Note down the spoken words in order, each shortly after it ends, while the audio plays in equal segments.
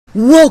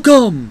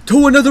Welcome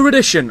to another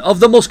edition of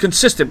the most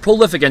consistent,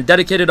 prolific, and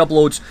dedicated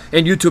uploads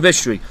in YouTube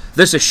history.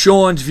 This is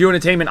Sean's View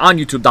Entertainment on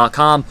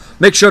YouTube.com.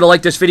 Make sure to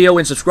like this video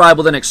and subscribe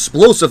with an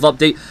explosive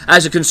update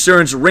as it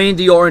concerns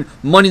Randy Orton,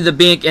 Money in the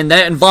Bank, and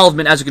that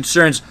involvement as it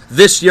concerns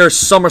this year's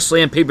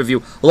SummerSlam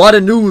pay-per-view. A lot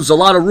of news, a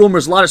lot of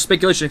rumors, a lot of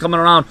speculation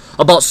coming around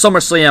about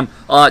SummerSlam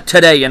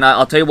today, and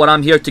I'll tell you what,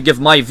 I'm here to give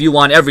my view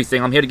on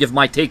everything. I'm here to give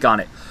my take on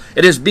it.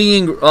 It is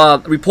being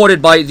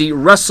reported by the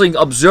Wrestling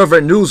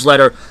Observer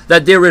newsletter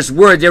that there is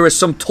word, there is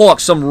some talk,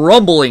 some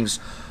rumblings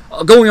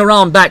going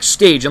around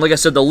backstage. And like I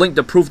said, the link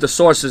to proof the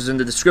sources in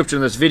the description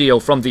of this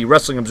video from the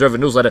Wrestling Observer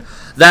newsletter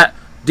that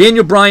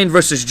Daniel Bryan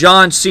versus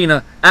John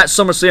Cena at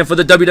SummerSlam for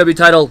the WWE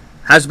title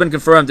has been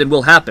confirmed and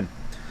will happen.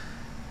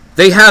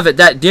 They have it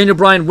that Daniel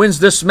Bryan wins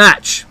this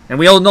match. And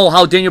we all know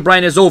how Daniel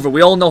Bryan is over.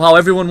 We all know how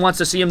everyone wants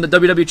to see him the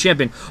WWE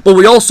Champion. But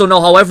we also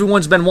know how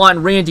everyone's been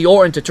wanting Randy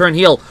Orton to turn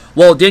heel.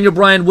 Well, Daniel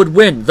Bryan would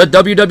win the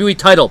WWE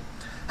title.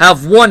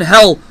 Have one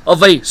hell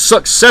of a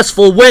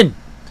successful win.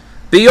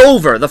 Be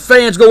over. The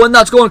fans going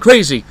nuts, going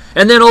crazy.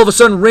 And then all of a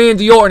sudden,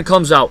 Randy Orton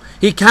comes out.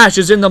 He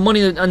cashes in the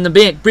Money in the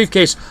Bank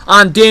briefcase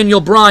on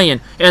Daniel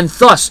Bryan. And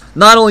thus,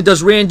 not only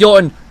does Randy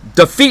Orton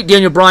defeat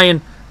Daniel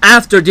Bryan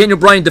after Daniel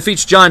Bryan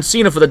defeats John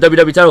Cena for the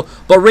WWE title,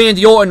 but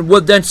Randy Orton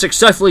would then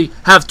successfully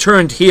have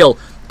turned heel.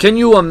 Can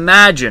you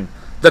imagine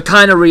the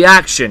kind of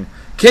reaction?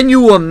 Can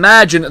you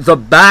imagine the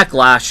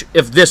backlash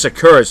if this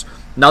occurs?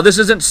 Now, this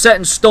isn't set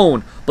in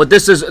stone, but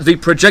this is the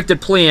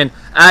projected plan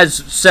as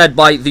said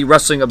by the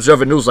Wrestling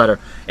Observer newsletter.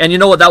 And you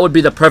know what? That would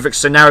be the perfect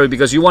scenario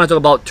because you want to talk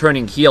about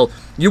turning heel.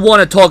 You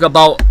want to talk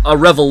about a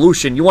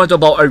revolution. You want to talk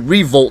about a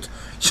revolt.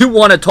 You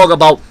want to talk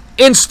about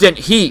instant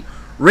heat.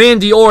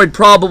 Randy Orton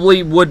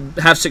probably would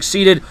have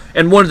succeeded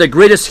in one of the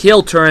greatest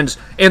heel turns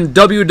in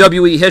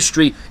WWE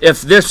history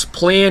if this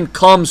plan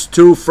comes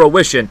to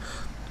fruition.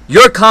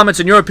 Your comments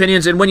and your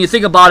opinions, and when you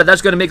think about it,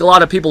 that's going to make a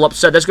lot of people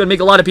upset. That's going to make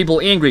a lot of people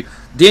angry.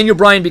 Daniel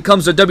Bryan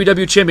becomes the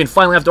WWE Champion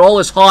finally after all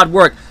his hard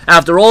work,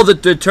 after all the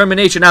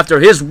determination, after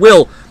his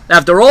will,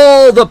 after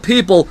all the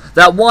people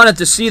that wanted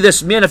to see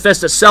this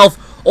manifest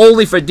itself,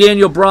 only for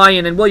Daniel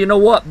Bryan. And well, you know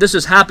what? This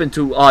has happened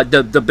to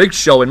the Big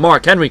Show and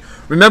Mark Henry.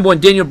 Remember when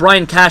Daniel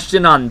Bryan cashed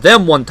in on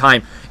them one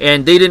time,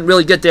 and they didn't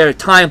really get their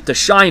time to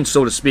shine,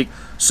 so to speak.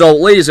 So,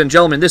 ladies and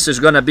gentlemen, this is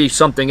going to be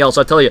something else.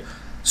 I tell you,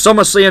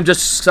 SummerSlam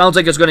just sounds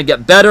like it's going to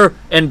get better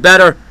and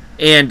better,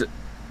 and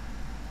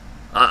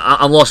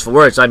I'm lost for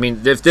words. I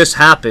mean, if this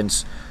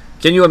happens,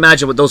 can you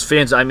imagine what those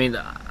fans, I mean,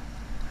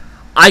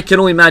 I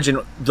can only imagine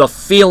the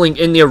feeling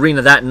in the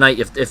arena that night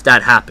if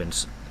that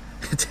happens.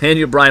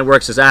 Daniel Bryan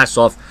works his ass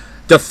off,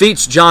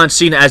 defeats John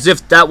Cena as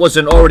if that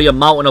wasn't already a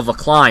mountain of a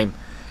climb,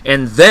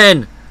 and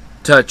then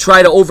to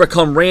try to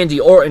overcome Randy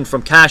Orton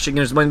from cashing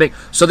in his Money in the Bank.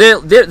 So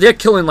they're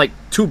killing like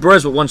two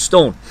birds with one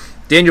stone.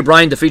 Daniel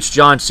Bryan defeats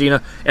John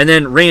Cena, and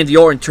then Randy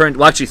Orton turned,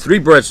 well, actually three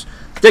birds.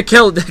 They're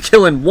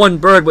killing one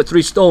bird with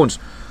three stones.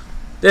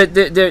 They're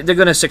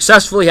going to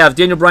successfully have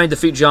Daniel Bryan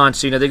defeat John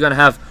Cena. They're going to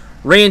have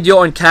Randy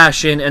Orton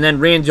cash in, and then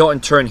Randy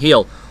Orton turn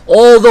heel.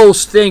 All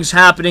those things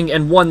happening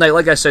in one night.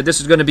 Like I said,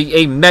 this is going to be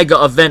a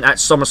mega event at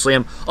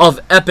SummerSlam of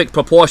epic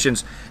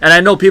proportions. And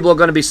I know people are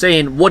going to be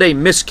saying, what a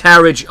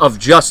miscarriage of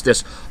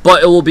justice.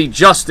 But it will be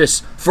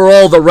justice for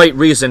all the right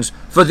reasons.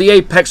 For the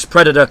Apex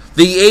Predator,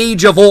 the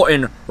Age of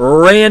Orton,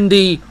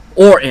 Randy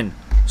Orton.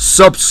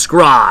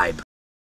 Subscribe.